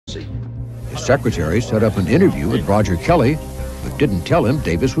His secretary set up an interview with Roger Kelly, but didn't tell him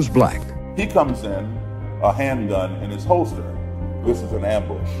Davis was black. He comes in, a handgun in his holster. This is an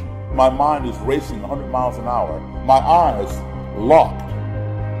ambush. My mind is racing 100 miles an hour. My eyes locked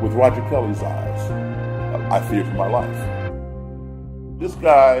with Roger Kelly's eyes. I feared for my life. This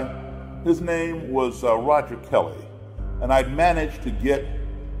guy, his name was Roger Kelly, and I'd managed to get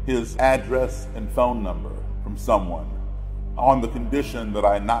his address and phone number from someone on the condition that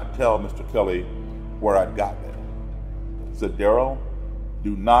I not tell Mr. Kelly where I'd gotten it. He said, Daryl,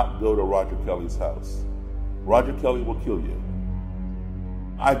 do not go to Roger Kelly's house. Roger Kelly will kill you.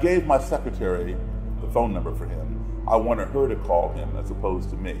 I gave my secretary the phone number for him. I wanted her to call him as opposed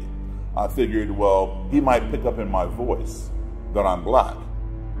to me. I figured, well, he might pick up in my voice that I'm black.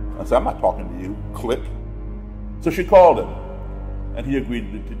 I said, I'm not talking to you, click. So she called him, and he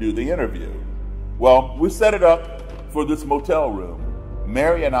agreed to do the interview. Well, we set it up for this motel room.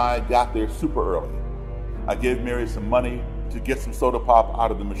 Mary and I got there super early. I gave Mary some money to get some soda pop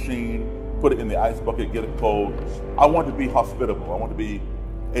out of the machine, put it in the ice bucket, get it cold. I wanted to be hospitable. I wanted to be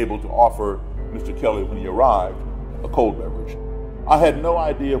able to offer Mr. Kelly, when he arrived, a cold beverage. I had no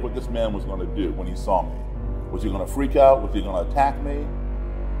idea what this man was going to do when he saw me. Was he going to freak out? Was he going to attack me?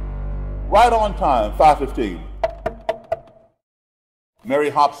 Right on time, 5:15. Mary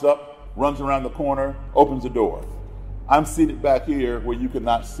hops up, runs around the corner, opens the door. I'm seated back here where you could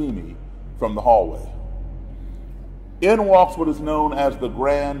not see me from the hallway. In walks what is known as the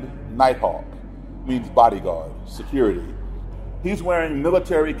Grand Nighthawk, means bodyguard, security. He's wearing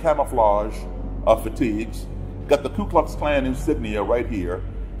military camouflage fatigues, got the Ku Klux Klan insignia right here,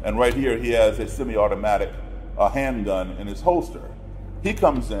 and right here he has a semi-automatic handgun in his holster. He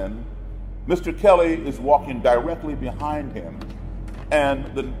comes in, Mr. Kelly is walking directly behind him, and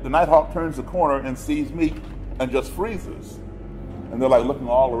the Nighthawk turns the corner and sees me and just freezes. And they're like looking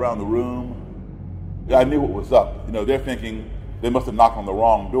all around the room. Yeah, I knew what was up. You know, they're thinking they must have knocked on the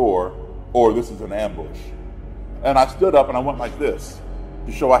wrong door or this is an ambush. And I stood up and I went like this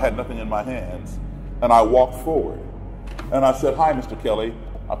to show I had nothing in my hands. And I walked forward. And I said, hi, Mr. Kelly.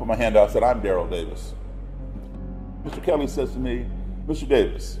 I put my hand out and said, I'm Daryl Davis. Mr. Kelly says to me, Mr.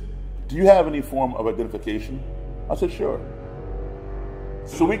 Davis, do you have any form of identification? I said, sure.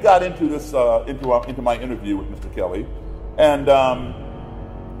 So we got into this, into my interview with Mr. Kelly. And,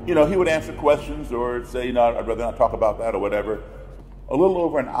 you know, he would answer questions or say, you know, I'd rather not talk about that or whatever. A little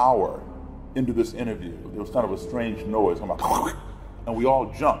over an hour into this interview, there was kind of a strange noise. I'm like, and we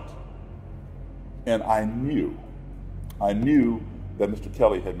all jumped. And I knew that Mr.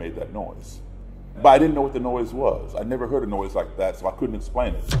 Kelly had made that noise. But I didn't know what the noise was. I'd never heard a noise like that, so I couldn't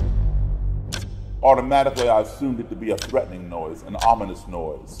explain it. Automatically, I assumed it to be a threatening noise, an ominous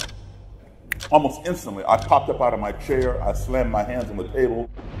noise. Almost instantly, I popped up out of my chair. I slammed my hands on the table.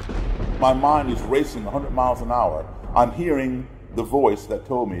 My mind is racing 100 miles an hour. I'm hearing the voice that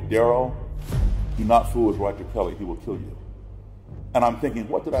told me, Daryl, do not fool with Roger Kelly. He will kill you. And I'm thinking,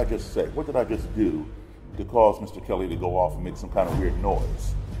 what did I just say? What did I just do to cause Mr. Kelly to go off and make some kind of weird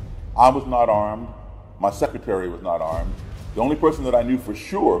noise? I was not armed. My secretary was not armed. The only person that I knew for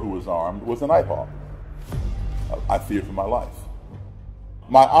sure who was armed was the Nighthawk. I feared for my life.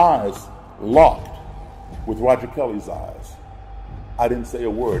 My eyes locked with Roger Kelly's eyes. I didn't say a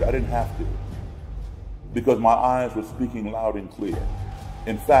word. I didn't have to, because my eyes were speaking loud and clear.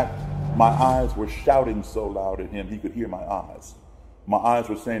 In fact, my eyes were shouting so loud at him he could hear my eyes. My eyes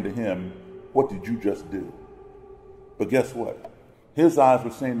were saying to him, what did you just do? But guess what? His eyes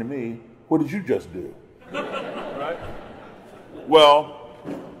were saying to me, what did you just do? Right? Well,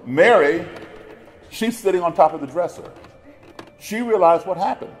 Mary, she's sitting on top of the dresser. She realized what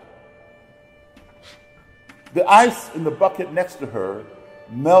happened. The ice in the bucket next to her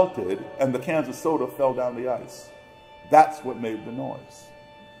melted and the cans of soda fell down the ice. That's what made the noise.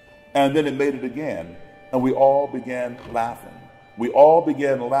 And then it made it again, and we all began laughing. We all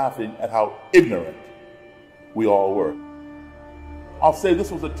began laughing at how ignorant we all were. I'll say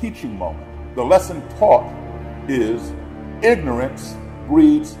this was a teaching moment. The lesson taught is ignorance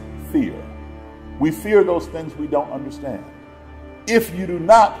breeds fear. We fear those things we don't understand. If you do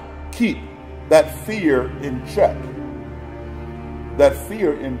not keep that fear in check, that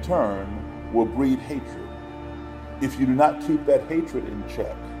fear in turn will breed hatred. If you do not keep that hatred in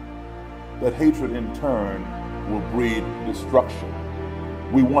check, that hatred in turn will breed destruction.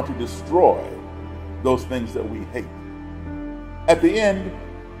 We want to destroy those things that we hate. At the end,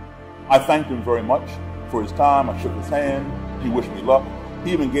 I thanked him very much for his time. I shook his hand. He wished me luck.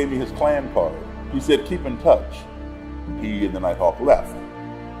 He even gave me his Klan card. He said, keep in touch. He and the Nighthawk left.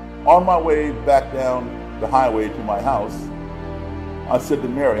 On my way back down the highway to my house, I said to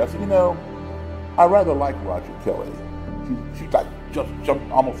Mary, I said, you know, I rather like Roger Kelly. She like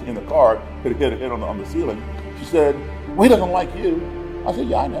jumped almost in the car, hit her head on the ceiling. She said, well, he doesn't like you. I said,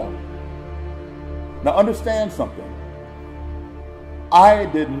 yeah, I know. Now understand something. I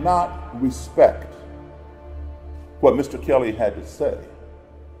did not respect what Mr. Kelly had to say.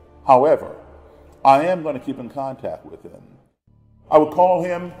 However, I am going to keep in contact with him. I would call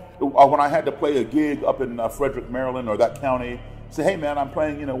him when I had to play a gig up in Frederick, Maryland, or that county. Say, hey man, I'm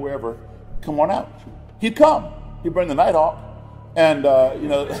playing, you know, wherever. Come on out. He'd come. He'd bring the Nighthawk, and you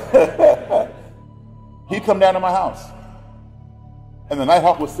know, he'd come down to my house, and the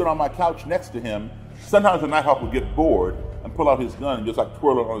Nighthawk would sit on my couch next to him. Sometimes the Nighthawk would get bored and pull out his gun and just like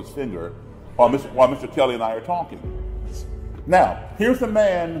twirl it on his finger while Mr. Kelly and I are talking. Now, here's a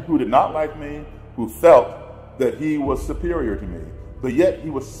man who did not like me, who felt that he was superior to me, but yet he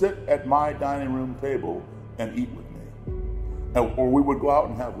would sit at my dining room table and eat with me. Or we would go out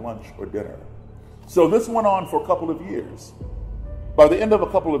and have lunch or dinner. So this went on for a couple of years. By the end of a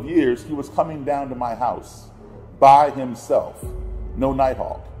couple of years, he was coming down to my house by himself, no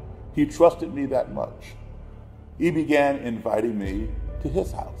Nighthawk. He trusted me that much. He began inviting me to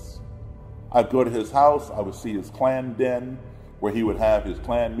his house. I'd go to his house, I would see his Klan den, where he would have his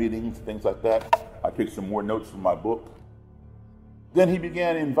Klan meetings, things like that. I took some more notes from my book. Then he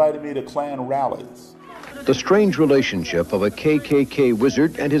began inviting me to Klan rallies. The strange relationship of a KKK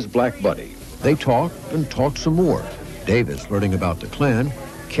wizard and his black buddy. They talked and talked some more. Davis learning about the Klan,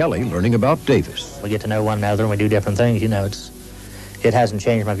 Kelly learning about Davis. We get to know one another and we do different things, you know. It hasn't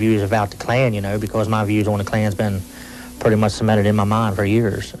changed my views about the Klan, you know, because my views on the Klan's been pretty much cemented in my mind for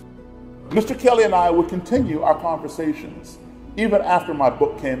years. Mr. Kelly and I would continue our conversations, even after my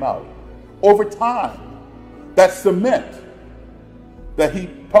book came out. Over time, that cement that he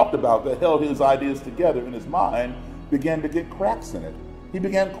talked about, that held his ideas together in his mind, began to get cracks in it. He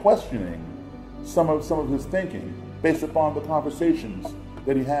began questioning some of his thinking based upon the conversations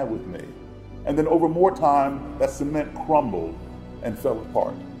that he had with me. And then over more time, that cement crumbled and fell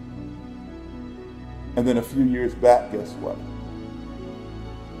apart. And then a few years back, guess what?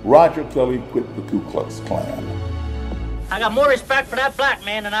 Roger Kelly quit the Ku Klux Klan. I got more respect for that black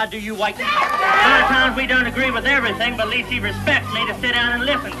man than I do you white men. Sometimes we don't agree with everything, but at least he respects me to sit down and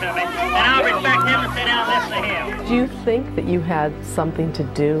listen to me. And I respect him to sit down and listen to him. Do you think that you had something to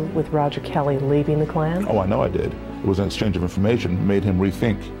do with Roger Kelly leaving the Klan? Oh, I know I did. It was an exchange of information that made him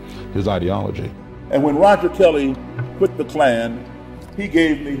rethink his ideology. And when Roger Kelly quit the Klan, he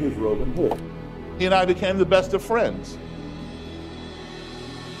gave me his robe and hood. He and I became the best of friends.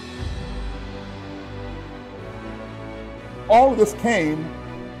 All of this came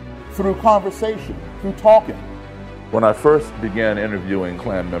through conversation, through talking. When I first began interviewing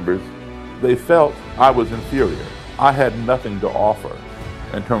Klan members, they felt I was inferior. I had nothing to offer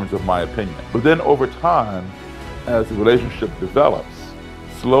in terms of my opinion. But then over time, as the relationship develops,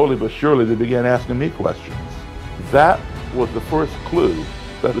 slowly but surely they began asking me questions. That was the first clue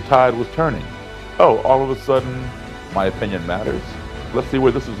that the tide was turning. Oh, all of a sudden, my opinion matters. Let's see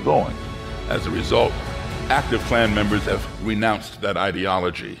where this is going. As a result, active Klan members have renounced that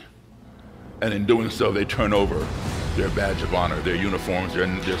ideology. And in doing so, they turn over their badge of honor, their uniforms, their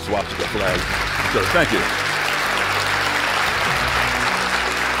swastika flags. So thank you.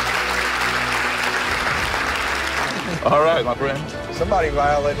 All right, my friend. Somebody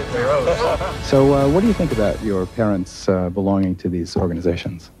violated their oath. So what do you think about your parents belonging to these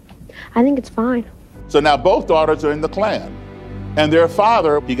organizations? I think it's fine. So now both daughters are in the Klan. And their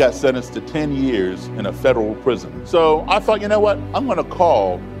father, he got sentenced to 10 years in a federal prison. So I thought, you know what? I'm going to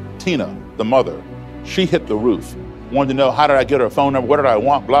call Tina, the mother. She hit the roof. Wanted to know, how did I get her phone number? What did I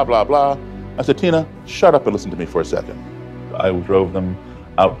want? Blah, blah, blah. I said, Tina, shut up and listen to me for a second. I drove them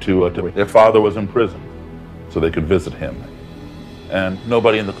out to their father was in prison, so they could visit him. And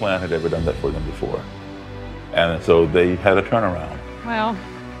nobody in the Klan had ever done that for them before. And so they had a turnaround. Well,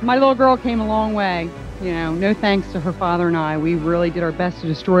 my little girl came a long way. You know, no thanks to her father and I. We really did our best to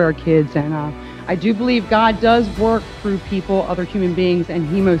destroy our kids. And I do believe God does work through people, other human beings, and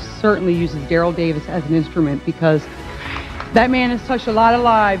he most certainly uses Daryl Davis as an instrument because that man has touched a lot of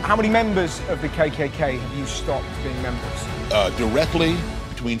lives. How many members of the KKK have you stopped being members? Directly,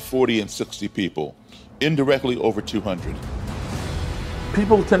 between 40 and 60 people. Indirectly, over 200.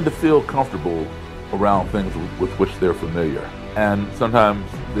 People tend to feel comfortable around things with which they're familiar. And sometimes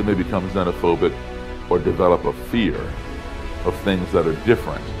they may become xenophobic or develop a fear of things that are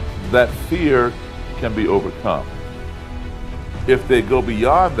different. That fear can be overcome. If they go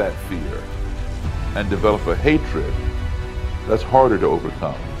beyond that fear and develop a hatred, that's harder to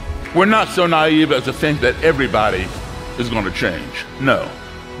overcome. We're not so naive as to think that everybody is going to change. No.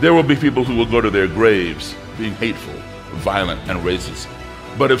 There will be people who will go to their graves being hateful, violent, and racist.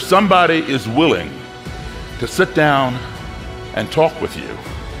 But if somebody is willing to sit down and talk with you,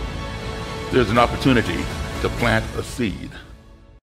 there's an opportunity to plant a seed.